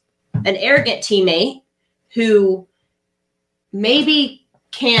 versus an arrogant teammate who maybe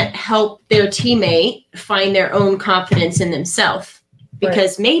can't help their teammate find their own confidence in themselves,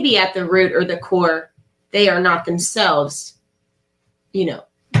 because maybe at the root or the core, they are not themselves, you know,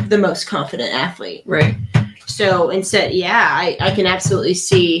 the most confident athlete. Right. So instead, I can absolutely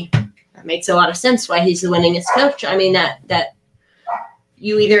see that makes a lot of sense why he's the winningest coach. I mean, that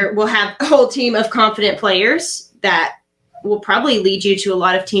you either will have a whole team of confident players that will probably lead you to a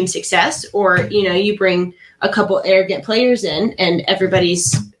lot of team success, or, you know, you bring a couple arrogant players in and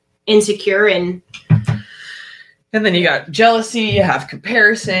everybody's insecure. And then you got jealousy, you have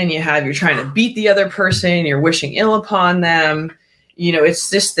comparison, you're trying to beat the other person, you're wishing ill upon them. You know, it's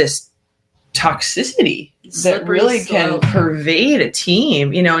just this toxicity that really can pervade a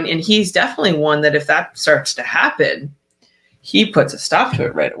team, you know, and he's definitely one that if that starts to happen, he puts a stop to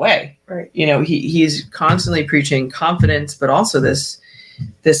it right away. Right. You know, he's constantly preaching confidence, but also this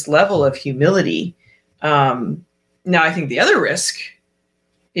level of humility. Now, I think the other risk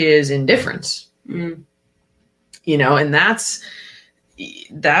is indifference. You know, and that's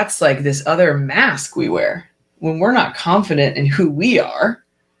like this other mask we wear when we're not confident in who we are.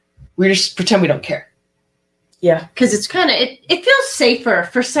 We just pretend we don't care. Yeah. Because it's kind of, it feels safer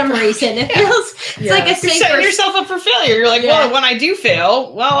for some reason. It feels, it's like a safer. You're setting yourself up for failure. You're like, well, when I do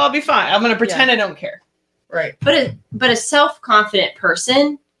fail, well, I'll be fine. I'm going to pretend I don't care. Right. But a self-confident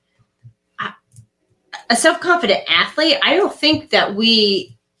person, a self-confident athlete, I don't think that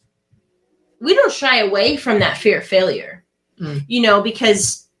we don't shy away from that fear of failure, you know,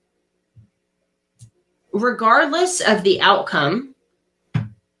 because regardless of the outcome,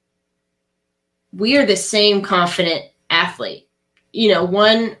 we are the same confident athlete. You know,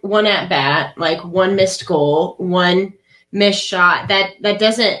 one at bat, like one missed goal, one missed shot, that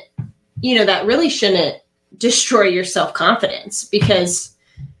doesn't, you know, that really shouldn't destroy your self-confidence, because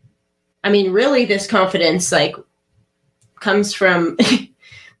I mean, really this confidence like comes from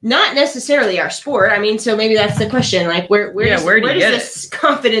not necessarily our sport. I mean, so maybe that's the question. Like where does this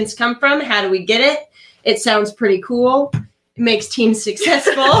confidence come from? How do we get it? It sounds pretty cool. makes teams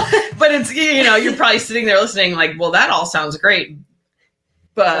successful. But it's, you're probably sitting there listening like, well, that all sounds great.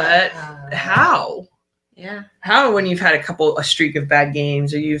 But how? Yeah. How, when you've had a streak of bad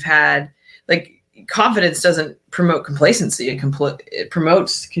games, or you've had, like, confidence doesn't promote complacency. It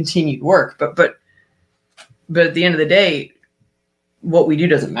promotes continued work. But at the end of the day, what we do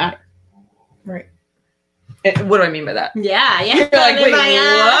doesn't matter. Right. And what do I mean by that? Yeah. You're like, wait,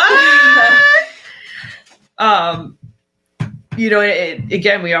 what?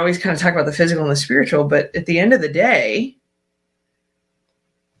 Again, we always kind of talk about the physical and the spiritual, but at the end of the day,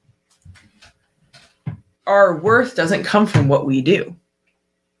 our worth doesn't come from what we do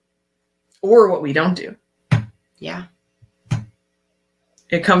or what we don't do. Yeah.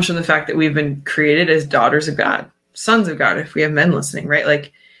 It comes from the fact that we've been created as daughters of God, sons of God, if we have men listening, right?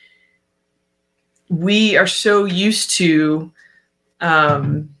 Like, we are so used to our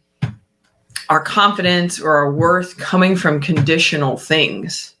confidence or our worth coming from conditional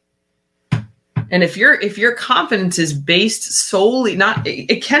things. And if your confidence is based solely,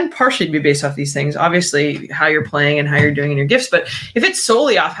 it can partially be based off these things, obviously how you're playing and how you're doing in your gifts. But if it's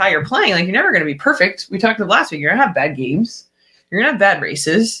solely off how you're playing, like, you're never going to be perfect. We talked about last week, you're going to have bad games. You're going to have bad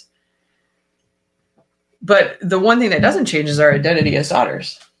races. But the one thing that doesn't change is our identity as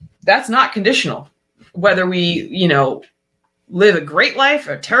daughters. That's not conditional. Whether we, live a great life,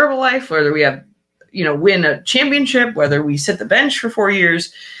 a terrible life, whether we have, win a championship, whether we sit the bench for 4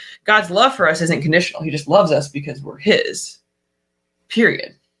 years, God's love for us isn't conditional. He just loves us because we're his,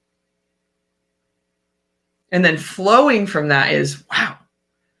 period. And then flowing from that is, wow,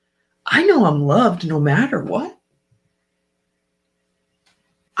 I know I'm loved no matter what.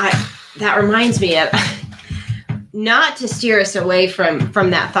 That reminds me of, not to steer us away from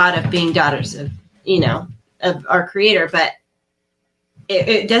that thought of being daughters of, of our Creator, but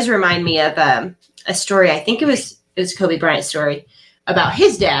it does remind me of a story. I think it was Kobe Bryant's story about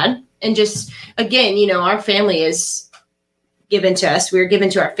his dad. And just, again, our family is given to us. We're given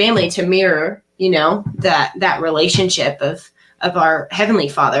to our family to mirror, that relationship of our Heavenly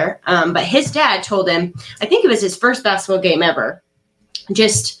Father. But his dad told him, I think it was his first basketball game ever.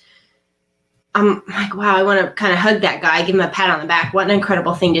 I'm like, wow, I want to kind of hug that guy, give him a pat on the back. What an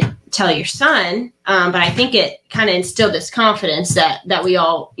incredible thing to tell your son. But I think it kind of instilled this confidence that we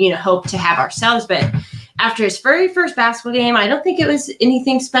all, hope to have ourselves. But after his very first basketball game, I don't think it was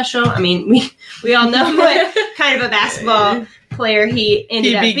anything special. I mean, we all know what kind of a basketball player he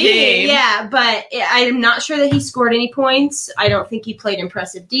ended up being. Yeah, but I'm not sure that he scored any points. I don't think he played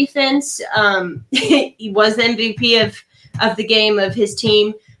impressive defense. He was the MVP of the game of his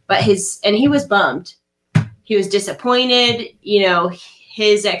team. But he was bummed. He was disappointed.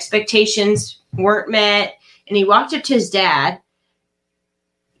 His expectations weren't met. And he walked up to his dad,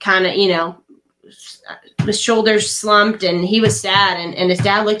 kind of, with shoulders slumped, and he was sad. And his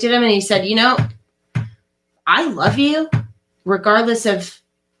dad looked at him and he said, I love you regardless of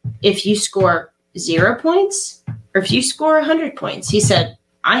if you score 0 points or if you score 100 points. He said,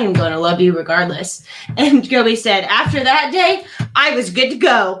 I am going to love you regardless. And Kobe said, after that day, I was good to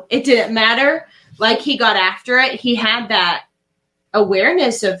go. It didn't matter. Like, he got after it. He had that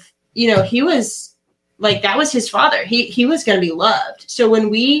awareness of, he was like, that was his father. He was going to be loved. So when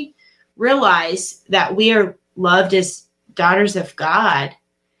we realize that we are loved as daughters of God,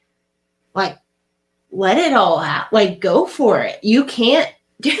 like, let it all out. Like, go for it. You can't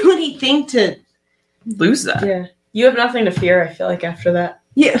do anything to lose that. Yeah. You have nothing to fear, I feel like, after that.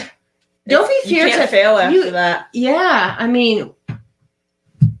 Yeah. Don't be feared to fail after that. Yeah. I mean,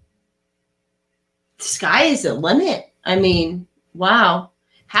 the sky is the limit. I mean, wow.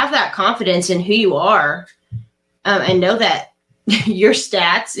 Have that confidence in who you are, and know that your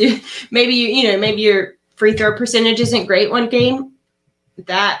stats, maybe maybe your free throw percentage isn't great one game.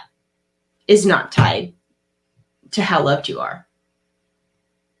 That is not tied to how loved you are.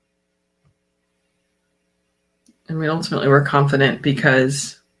 I mean, ultimately, we're confident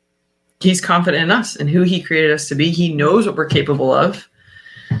because he's confident in us and who he created us to be. He knows what we're capable of.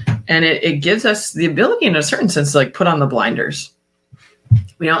 And it gives us the ability, in a certain sense, to, like, put on the blinders.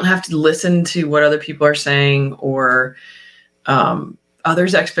 We don't have to listen to what other people are saying or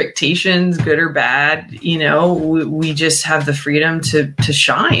others' expectations, good or bad. We just have the freedom to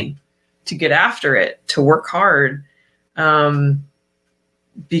shine, to get after it, to work hard, because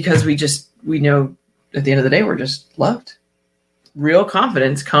we know at the end of the day, we're just loved. Real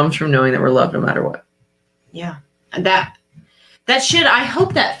confidence comes from knowing that we're loved no matter what. Yeah. And that I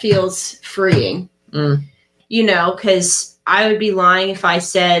hope that feels freeing, because I would be lying if I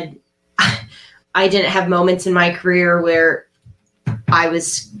said I didn't have moments in my career where I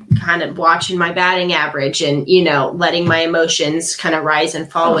was kind of watching my batting average and, letting my emotions kind of rise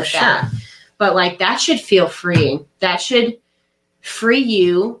and fall with that. But like, that should feel freeing. That should free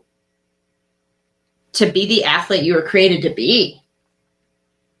you to be the athlete you were created to be,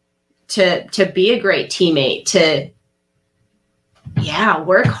 to be a great teammate, to,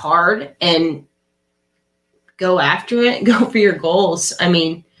 work hard and go after it, go for your goals. I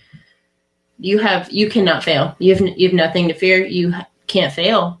mean, you cannot fail. You have nothing to fear. You can't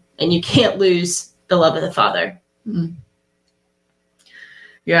fail, and you can't lose the love of the Father. Mm-hmm.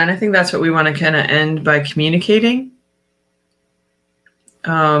 Yeah, and I think that's what we want to kind of end by communicating.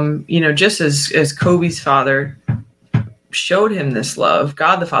 Just as Kobe's father showed him this love,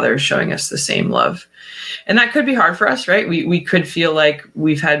 God the Father is showing us the same love. And that could be hard for us, right? We could feel like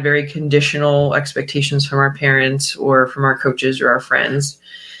we've had very conditional expectations from our parents or from our coaches or our friends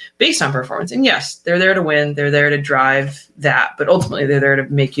based on performance. And yes, they're there to win. They're there to drive that. But ultimately, they're there to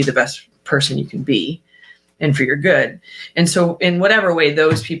make you the best person you can be and for your good. And so in whatever way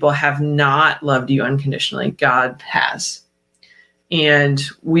those people have not loved you unconditionally, God has. And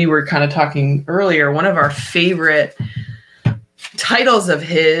we were kind of talking earlier, one of our favorite titles of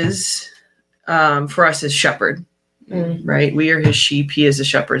his for us is shepherd, right? We are his sheep. He is a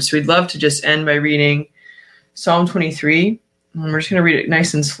shepherd. So we'd love to just end by reading Psalm 23. And we're just going to read it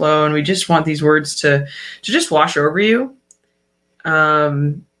nice and slow. And we just want these words to just wash over you.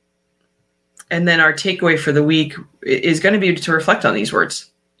 And then our takeaway for the week is going to be to reflect on these words.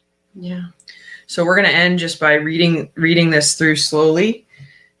 Yeah. So we're going to end just by reading this through slowly.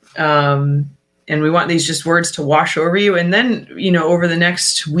 And we want these just words to wash over you. And then, over the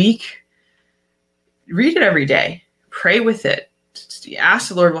next week, read it every day. Pray with it. Ask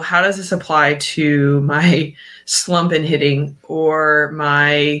the Lord, well, how does this apply to my slump in hitting or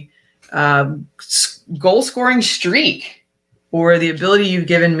my goal scoring streak or the ability you've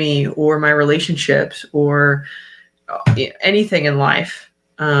given me or my relationships or anything in life?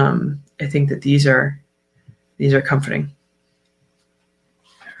 I think that these are comforting.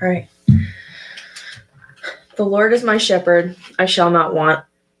 All right. The Lord is my shepherd, I shall not want.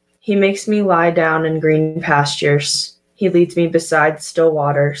 He makes me lie down in green pastures. He leads me beside still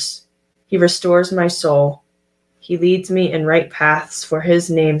waters. He restores my soul. He leads me in right paths for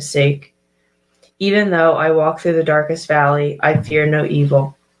his name's sake. Even though I walk through the darkest valley, I fear no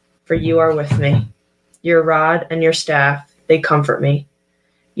evil, for you are with me. Your rod and your staff, they comfort me.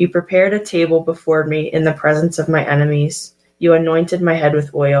 You prepared a table before me in the presence of my enemies. You anointed my head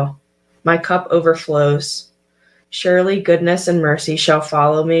with oil. My cup overflows. Surely goodness and mercy shall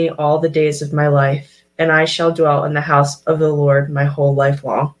follow me all the days of my life, and I shall dwell in the house of the Lord my whole life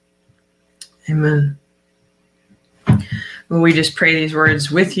long. Amen. Well, we just pray these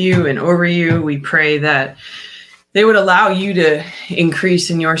words with you and over you. We pray that they would allow you to increase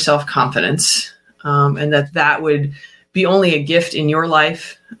in your self-confidence, and that would be only a gift in your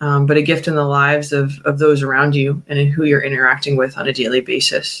life, but a gift in the lives of those around you and in who you're interacting with on a daily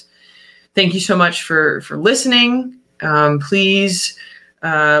basis. Thank you so much for listening. Please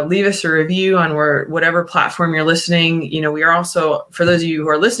leave us a review on whatever platform you're listening. We are also, for those of you who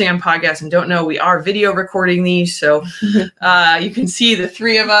are listening on podcasts and don't know, we are video recording these. So you can see the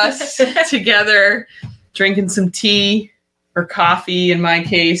three of us together drinking some tea or coffee, in my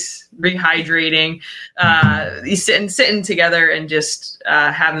case, rehydrating, sitting together and just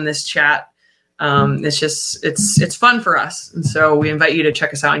having this chat. It's fun for us. And so we invite you to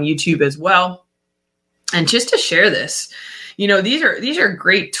check us out on YouTube as well. And just to share this, these are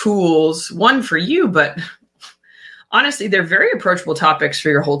great tools, one for you, but honestly, they're very approachable topics for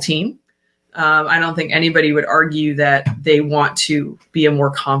your whole team. I don't think anybody would argue that they want to be a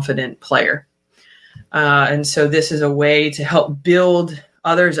more confident player. And so this is a way to help build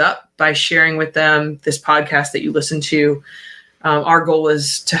others up by sharing with them this podcast that you listen to. Our goal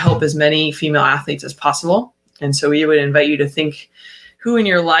is to help as many female athletes as possible. And so we would invite you to think who in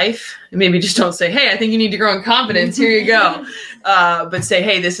your life, and maybe just don't say, hey, I think you need to grow in confidence. Here you go. But say,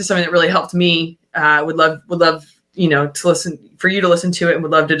 hey, this is something that really helped me. Would love, to listen, for you to listen to it, and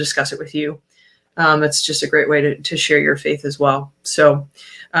would love to discuss it with you. It's just a great way to share your faith as well. So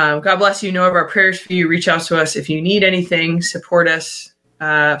God bless you. Know of our prayers for you. Reach out to us if you need anything. Support us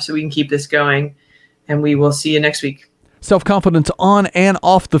so we can keep this going. And we will see you next week. Self-confidence on and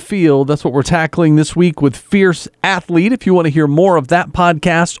off the field. That's what we're tackling this week with Fierce Athlete. If you want to hear more of that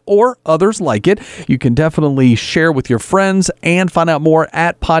podcast or others like it, you can definitely share with your friends and find out more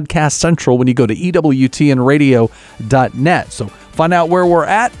at Podcast Central when you go to EWTNradio.net. So Find out where we're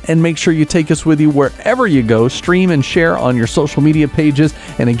at and make sure you take us with you wherever you go. Stream and share on your social media pages.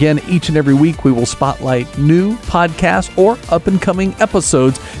 And again, each and every week we will spotlight new podcasts or up-and-coming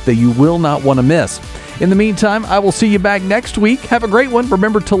episodes that you will not want to miss. In the meantime, I will see you back next week. Have a great one.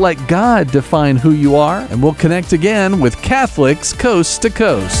 Remember to let God define who you are, and we'll connect again with Catholics Coast to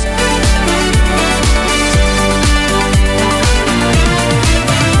Coast.